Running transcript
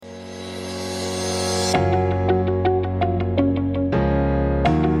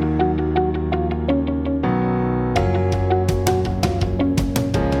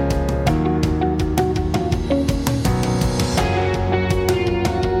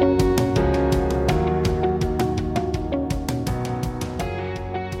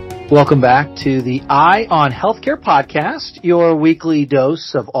Welcome back to the Eye on Healthcare podcast, your weekly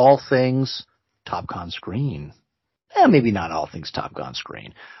dose of all things TopCon Screen. Maybe not all things TopCon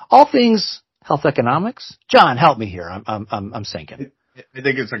Screen. All things health economics. John, help me here. I'm sinking. I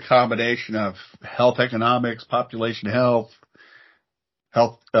think it's a combination of health economics, population health,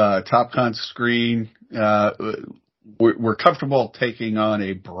 TopCon Screen. We're comfortable taking on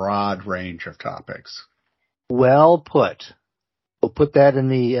a broad range of topics. Well put. We'll put that in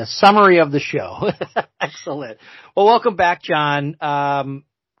the summary of the show. Excellent. Well, welcome back, John.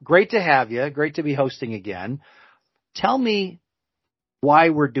 Great to have you. Great to be hosting again. Tell me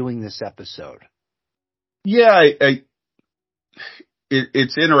why we're doing this episode. Yeah,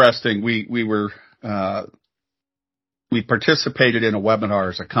 it's interesting. We participated in a webinar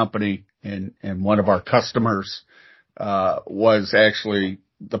as a company, and one of our customers was actually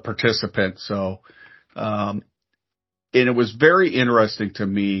the participant. So, and it was very interesting to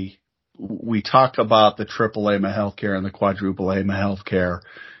me. We talked about the triple aim of healthcare and the quadruple aim of healthcare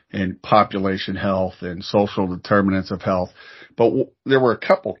and population health and social determinants of health. But there were a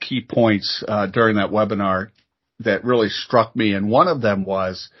couple key points during that webinar that really struck me. And one of them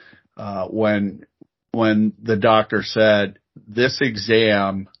was when the doctor said, this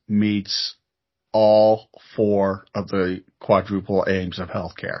exam meets all four of the quadruple aims of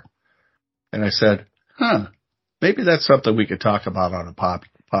healthcare. And I said, maybe that's something we could talk about on a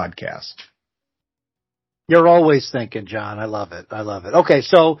podcast. You're always thinking, John. I love it. I love it. Okay,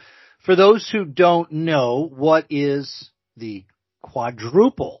 so for those who don't know, what is the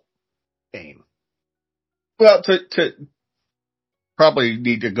quadruple aim? Well, to probably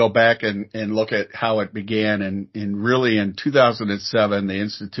need to go back and look at how it began. And really in 2007, the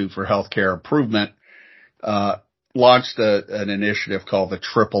Institute for Healthcare Improvement launched an initiative called the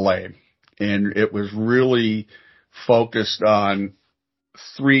Triple Aim. And it was really focused on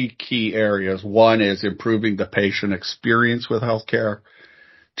three key areas. One is improving the patient experience with healthcare.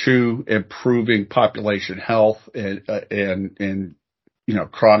 Two, improving population health and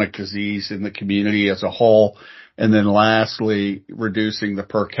chronic disease in the community as a whole. And then lastly, reducing the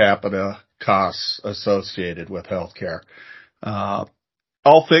per capita costs associated with healthcare.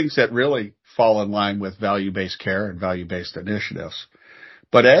 All things that really fall in line with value-based care and value-based initiatives.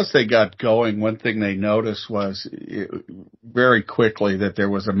 But as they got going, one thing they noticed was very quickly that there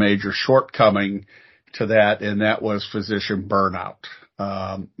was a major shortcoming to that, and that was physician burnout.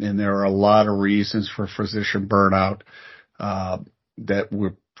 And there are a lot of reasons for physician burnout that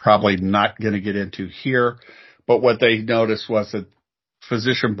we're probably not going to get into here. But what they noticed was that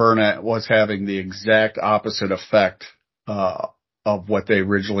physician burnout was having the exact opposite effect of what they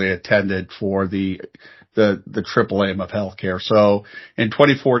originally intended for the triple aim of healthcare. So in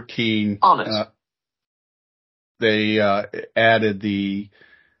 2014, they added the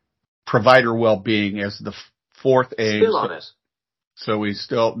provider well-being as the fourth aim. Still on it. So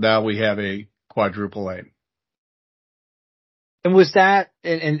now we have a quadruple aim. And was that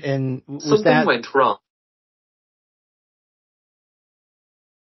and was something that went wrong?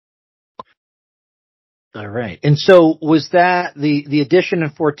 All right. And so was that the addition in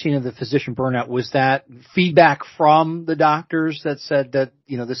 14 of the physician burnout, was that feedback from the doctors that said that,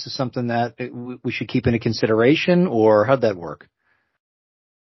 this is something that we should keep into consideration, or how'd that work?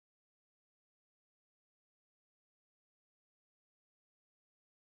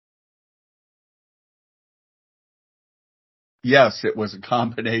 Yes, it was a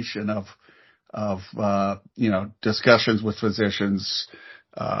combination of discussions with physicians,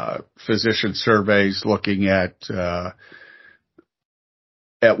 physician surveys looking at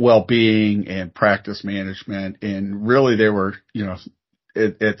well-being and practice management. And really they were,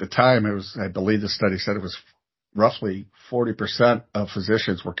 at the time I believe the study said it was roughly 40% of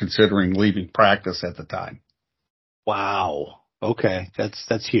physicians were considering leaving practice at the time. Wow. Okay.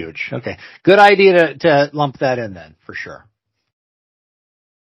 That's huge. Okay. Good idea to lump that in then, for sure.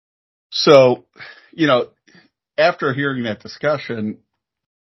 So, after hearing that discussion,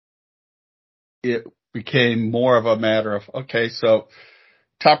 it became more of a matter of, okay, so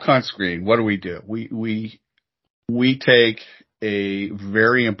TopCon Screen, what do? We take a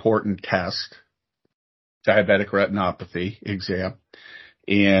very important test, diabetic retinopathy exam,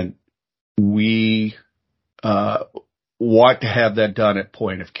 and we want to have that done at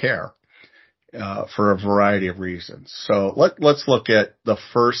point of care for a variety of reasons. So let's look at the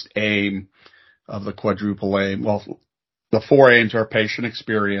first aim of the quadruple aim. Well, the four aims are patient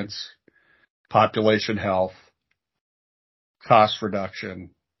experience, population health, cost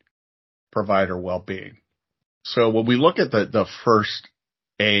reduction, provider well-being. So when we look at the first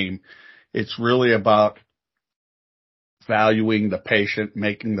aim, it's really about valuing the patient,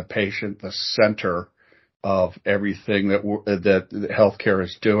 making the patient the center of everything that healthcare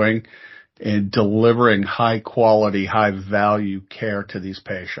is doing, and delivering high quality, high value care to these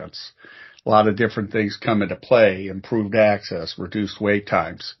patients. A lot of different things come into play: improved access, reduced wait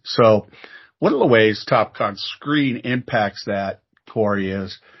times. So one of the ways TopCon Screen impacts that, Corey,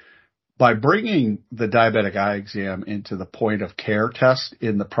 is by bringing the diabetic eye exam into the point of care test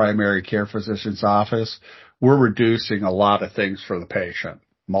in the primary care physician's office. We're reducing a lot of things for the patient.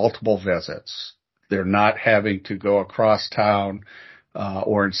 Multiple visits. They're not having to go across town,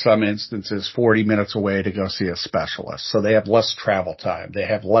 or in some instances, 40 minutes away to go see a specialist. So they have less travel time. They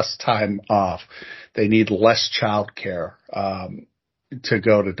have less time off. They need less child care, to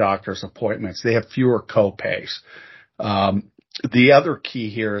go to doctor's appointments. They have fewer co-pays. The other key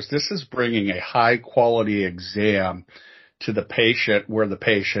here is this is bringing a high quality exam to the patient where the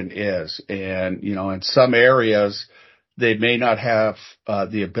patient is. And, in some areas, they may not have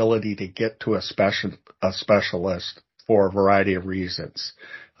the ability to get to a specialist for a variety of reasons.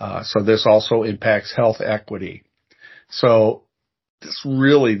 So this also impacts health equity. So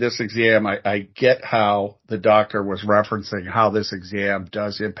this exam, I get how the doctor was referencing how this exam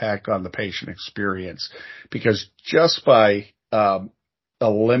does impact on the patient experience, because just by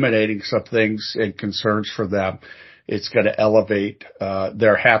eliminating some things and concerns for them, it's going to elevate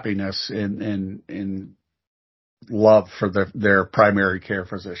their happiness and love for their primary care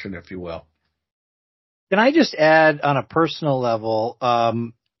physician, if you will. Can I just add on a personal level,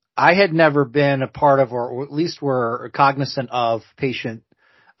 I had never been a part of, or at least were cognizant of, patient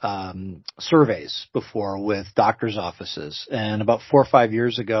surveys before with doctors' offices. And about 4 or 5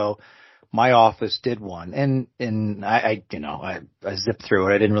 years ago, my office did one, and I zipped through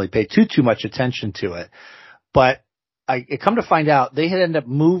it. I didn't really pay too much attention to it, but I come to find out they had ended up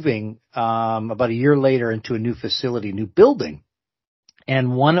moving about a year later into a new facility, new building.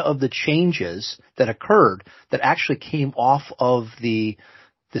 And one of the changes that occurred that actually came off of the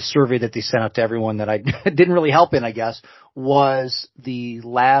survey that they sent out to everyone that I didn't really help in, I guess, was the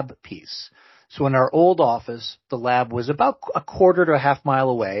lab piece. So in our old office, the lab was about a quarter to a half mile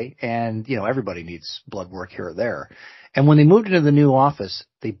away, and, everybody needs blood work here or there. And when they moved into the new office,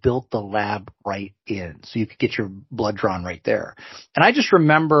 they built the lab right in, so you could get your blood drawn right there. And I just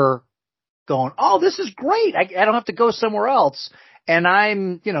remember going, oh, this is great. I don't have to go somewhere else. And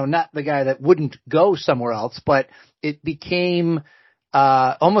I'm, not the guy that wouldn't go somewhere else, but it became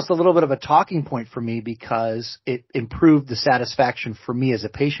almost a little bit of a talking point for me, because it improved the satisfaction for me as a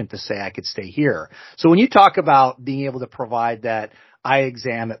patient to say I could stay here. So when you talk about being able to provide that eye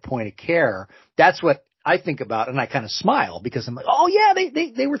exam at point of care, that's what I think about, and I kind of smile, because I'm like, oh yeah,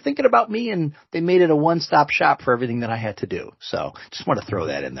 they were thinking about me, and they made it a one-stop shop for everything that I had to do. So just want to throw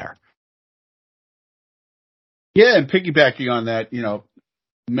that in there. Yeah, and piggybacking on that,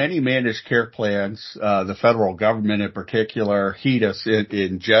 many managed care plans, the federal government in particular, HEDIS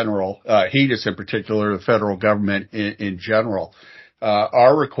in general, HEDIS in particular, the federal government in general,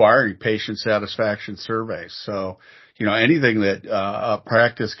 are requiring patient satisfaction surveys. So, anything that a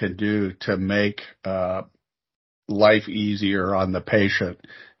practice can do to make life easier on the patient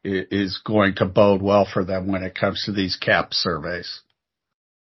is going to bode well for them when it comes to these CAP surveys.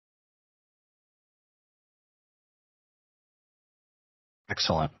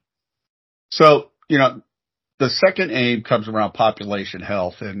 Excellent. So, the second aim comes around population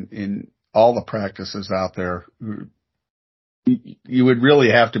health, and in all the practices out there, you would really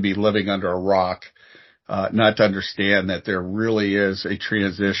have to be living under a rock, not to understand that there really is a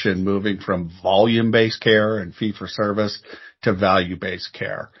transition moving from volume-based care and fee-for-service to value-based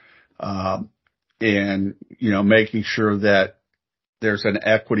care. And, making sure that there's an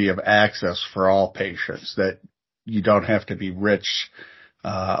equity of access for all patients, that you don't have to be rich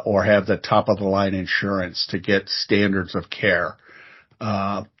or have the top of the line insurance to get standards of care.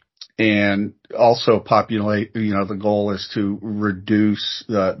 And also populate, the goal is to reduce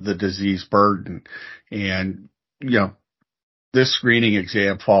the disease burden. And, this screening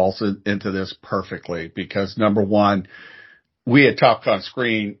exam falls into this perfectly, because number one, we at TopCon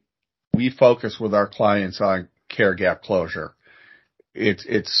Screen, we focus with our clients on care gap closure.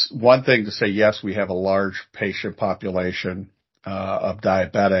 It's one thing to say, yes, we have a large patient population of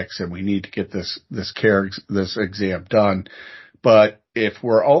diabetics, and we need to get this exam done. But if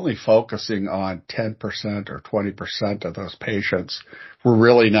we're only focusing on 10% or 20% of those patients, we're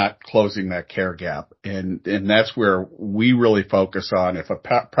really not closing that care gap. And that's where we really focus on. If a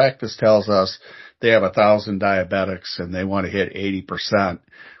practice tells us they have 1,000 diabetics and they want to hit 80%,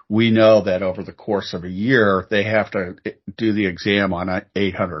 we know that over the course of a year, they have to do the exam on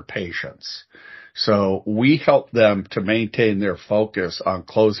 800 patients. So we help them to maintain their focus on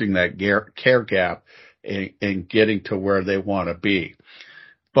closing that care gap and getting to where they want to be.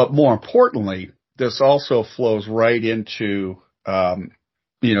 But more importantly, this also flows right into,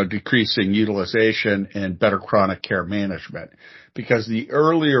 decreasing utilization and better chronic care management. Because the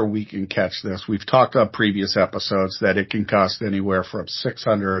earlier we can catch this, we've talked on previous episodes that it can cost anywhere from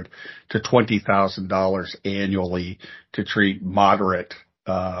 $600 to $20,000 annually to treat moderate,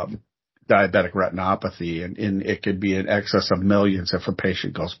 diabetic retinopathy, and it could be in excess of millions if a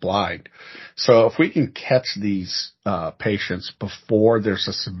patient goes blind. So if we can catch these patients before there's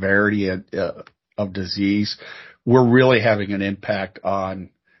a severity of disease, we're really having an impact on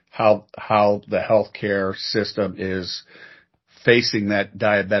how the healthcare system is facing that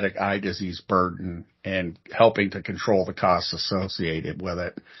diabetic eye disease burden and helping to control the costs associated with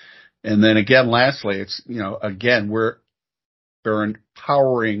it. And then again, lastly, it's, we're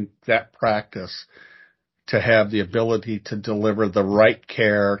empowering that practice to have the ability to deliver the right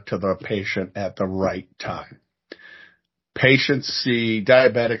care to the patient at the right time. Patients see,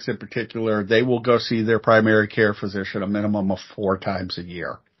 diabetics in particular, they will go see their primary care physician a minimum of 4 times a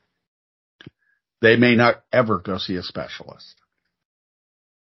year. They may not ever go see a specialist.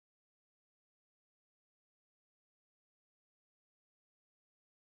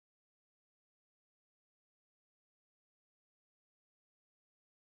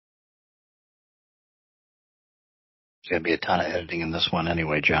 There's going to be a ton of editing in this one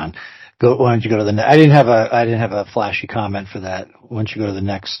anyway, John. Why don't you go to the I didn't have a flashy comment for that. Why don't you go to the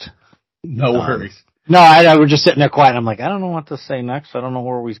next? No worries. No, I was just sitting there quiet. I'm like, I don't know what to say next. I don't know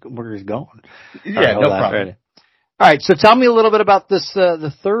where he's going. Yeah, no problem. Ready. All right. So tell me a little bit about this,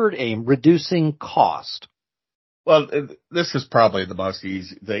 the third aim, reducing cost. Well, this is probably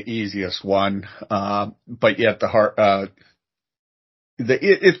the easiest one, but yet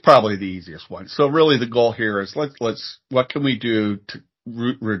it's probably the easiest one. So really the goal here is what can we do to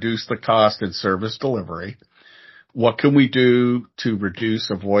reduce the cost in service delivery? What can we do to reduce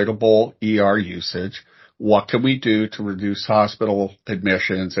avoidable ER usage? What can we do to reduce hospital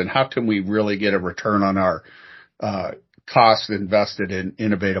admissions? And how can we really get a return on our costs invested in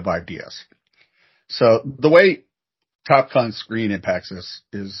innovative ideas? So the way TopCon Screen impacts this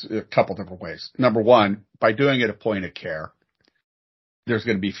is a couple different ways. Number one, by doing it at point of care, there's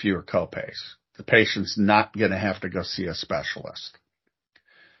going to be fewer copays. The patient's not going to have to go see a specialist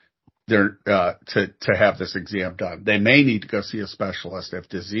to have this exam done. They may need to go see a specialist if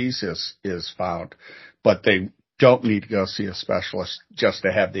disease is found, but they don't need to go see a specialist just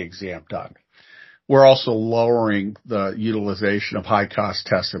to have the exam done. We're also lowering the utilization of high-cost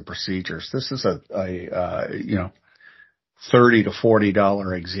tests and procedures. This is a $30 to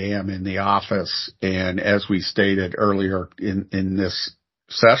 $40 exam in the office, and as we stated earlier in this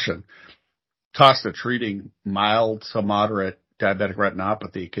session, cost of treating mild to moderate diabetic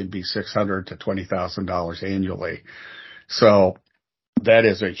retinopathy can be $600 to $20,000 annually. So that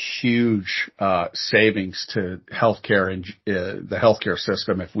is a huge savings to healthcare and the healthcare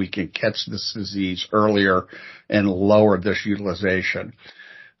system if we can catch this disease earlier and lower this utilization.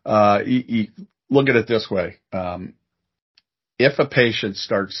 You look at it this way. If a patient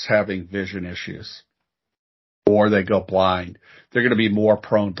starts having vision issues or they go blind, they're going to be more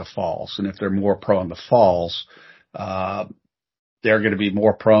prone to falls. And if they're more prone to falls, they're going to be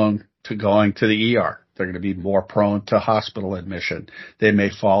more prone to going to the ER. They're going to be more prone to hospital admission. They may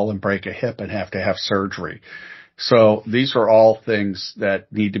fall and break a hip and have to have surgery. So these are all things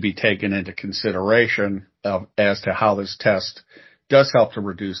that need to be taken into consideration as to how this test does help to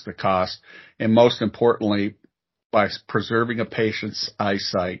reduce the cost. And most importantly, by preserving a patient's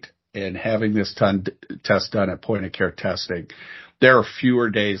eyesight and having this test done at point of care testing, there are fewer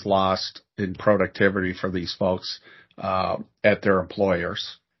days lost in productivity for these folks at their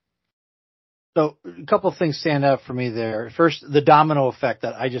employers. So a couple of things stand out for me there. First, the domino effect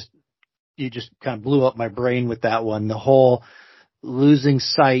that you just kind of blew up my brain with that one. The whole losing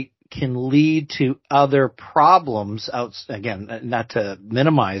sight can lead to other problems again, not to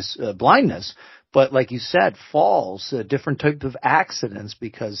minimize blindness, but like you said, falls, different type of accidents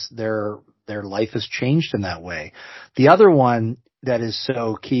because their life has changed in that way. The other one that is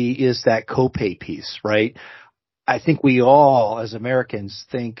so key is that copay piece, right? I think we all, as Americans,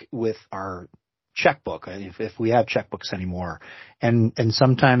 think with our checkbook, if we have checkbooks anymore. And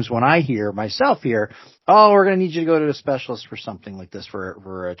sometimes when I hear myself here, oh, we're going to need you to go to a specialist for something like this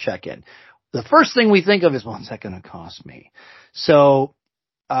for a check-in, the first thing we think of is, well, what's that going to cost me? So,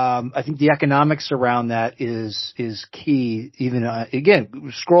 I think the economics around that is key. Even,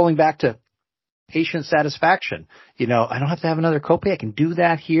 again, scrolling back to patient satisfaction, I don't have to have another copay. I can do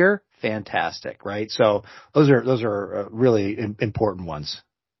that here. Fantastic. Right. So those are really important ones.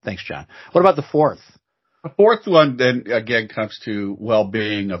 Thanks, John. What about the fourth? The fourth one then again comes to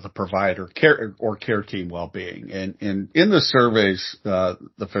well-being of the provider, care team well-being. And in the surveys,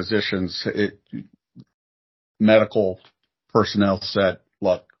 the physicians, medical personnel said,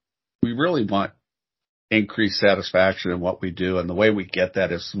 look, we really want increased satisfaction in what we do. And the way we get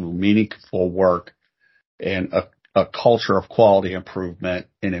that is through meaningful work and a culture of quality improvement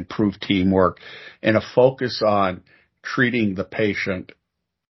and improved teamwork and a focus on treating the patient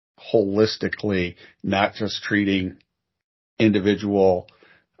holistically, not just treating individual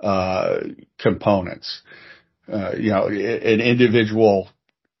components, an individual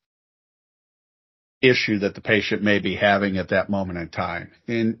issue that the patient may be having at that moment in time.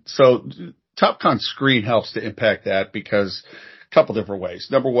 And so TopCon Screen helps to impact that because a couple different ways.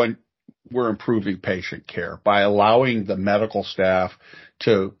 Number one, we're improving patient care by allowing the medical staff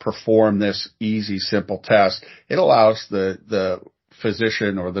to perform this easy, simple test. It allows the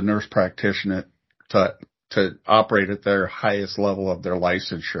physician or the nurse practitioner to operate at their highest level of their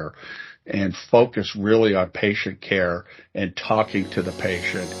licensure and focus really on patient care and talking to the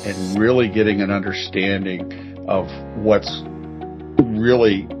patient and really getting an understanding of what's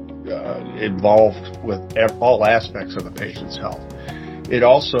really involved with all aspects of the patient's health. It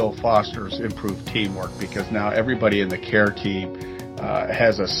also fosters improved teamwork because now everybody in the care team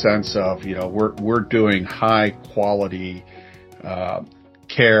has a sense of, we're doing high quality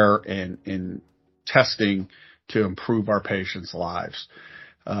care and testing to improve our patients' lives.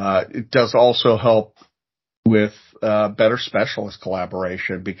 It does also help with better specialist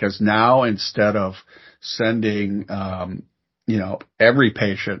collaboration because now instead of sending, every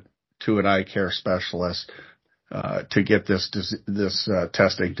patient to an eye care specialist to get this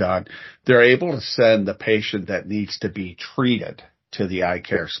testing done, they're able to send the patient that needs to be treated to the eye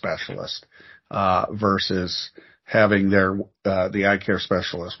care specialist versus having the eye care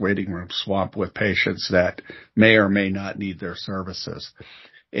specialist waiting room swamped with patients that may or may not need their services.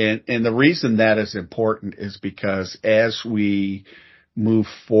 And the reason that is important is because as we move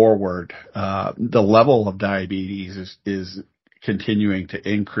forward, the level of diabetes is continuing to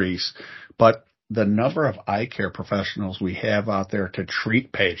increase, but the number of eye care professionals we have out there to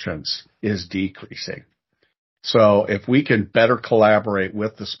treat patients is decreasing. So if we can better collaborate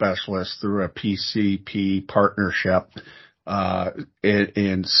with the specialists through a PCP partnership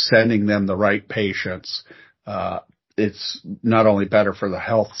in sending them the right patients, it's not only better for the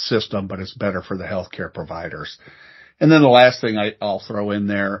health system, but it's better for the healthcare providers. And then the last thing I'll throw in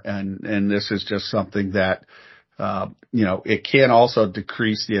there, and this is just something that it can also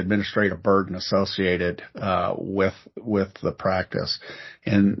decrease the administrative burden associated with the practice.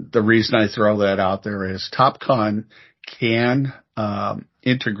 And the reason I throw that out there is TopCon can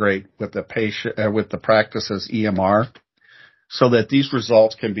integrate with the practice's EMR so that these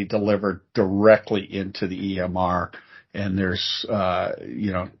results can be delivered directly into the EMR. And there's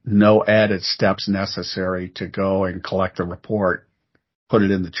no added steps necessary to go and collect a report, put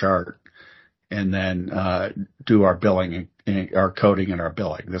it in the chart, and then do our billing, our coding and our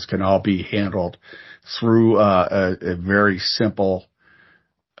billing. This can all be handled through a very simple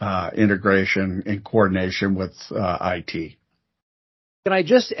integration and coordination with IT. Can I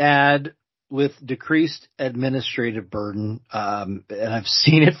just add, with decreased administrative burden, and I've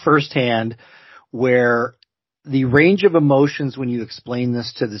seen it firsthand, where the range of emotions when you explain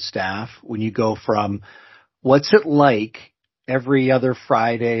this to the staff, when you go from what's it like every other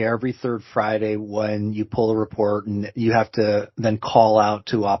Friday, every third Friday when you pull a report and you have to then call out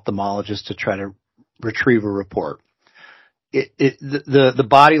to ophthalmologists to try to retrieve a report. The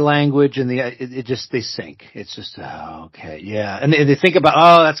body language and they sink. It's just, oh, okay, yeah. And they think about,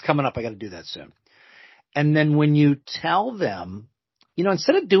 oh, that's coming up. I got to do that soon. And then when you tell them,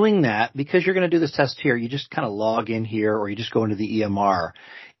 instead of doing that, because you're going to do this test here, you just kind of log in here or you just go into the EMR.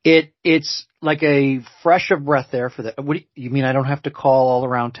 It's like a fresh of breath there for the, what do you mean I don't have to call all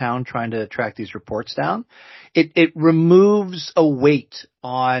around town trying to track these reports down? It removes a weight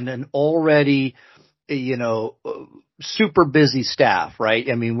on an already, super busy staff,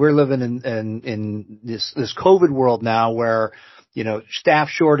 right? I mean, we're living in this COVID world now where, staff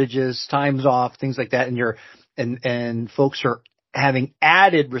shortages, time's off, things like that. And and folks are having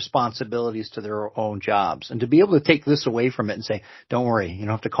added responsibilities to their own jobs. And to be able to take this away from it and say, don't worry, you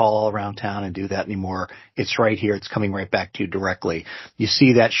don't have to call all around town and do that anymore. It's right here. It's coming right back to you directly. You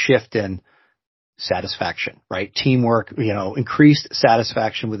see that shift in satisfaction, right? Teamwork, increased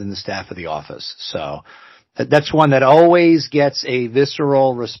satisfaction within the staff of the office. So that's one that always gets a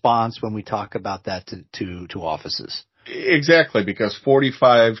visceral response when we talk about that to offices. Exactly, because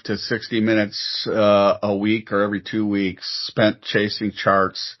 45 to 60 minutes a week or every 2 weeks spent chasing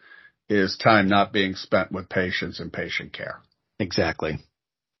charts is time not being spent with patients and patient care. Exactly.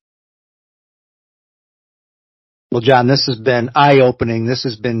 Well, John, this has been eye-opening. This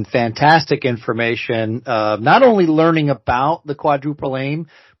has been fantastic information, not only learning about the quadruple aim,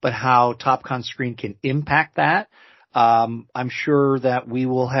 but how TopCon Screen can impact that. I'm sure that we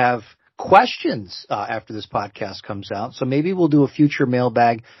will have questions after this podcast comes out. So maybe we'll do a future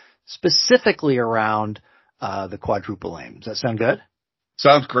mailbag specifically around the quadruple aim. Does that sound good?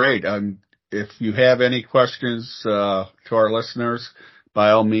 Sounds great. If you have any questions to our listeners,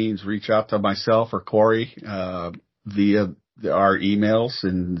 by all means, reach out to myself or Corey via our emails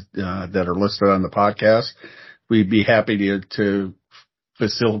and that are listed on the podcast. We'd be happy to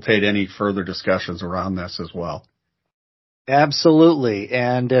facilitate any further discussions around this as well. Absolutely.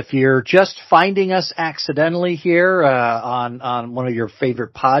 And if you're just finding us accidentally here on one of your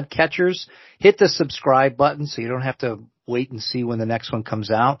favorite podcatchers, hit the subscribe button so you don't have to wait and see when the next one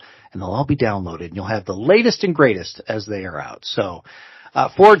comes out, and they'll all be downloaded, and you'll have the latest and greatest as they are out. So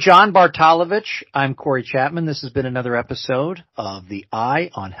for John Bartolovich, I'm Corey Chapman. This has been another episode of the Eye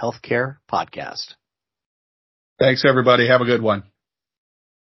on Healthcare podcast. Thanks, everybody. Have a good one.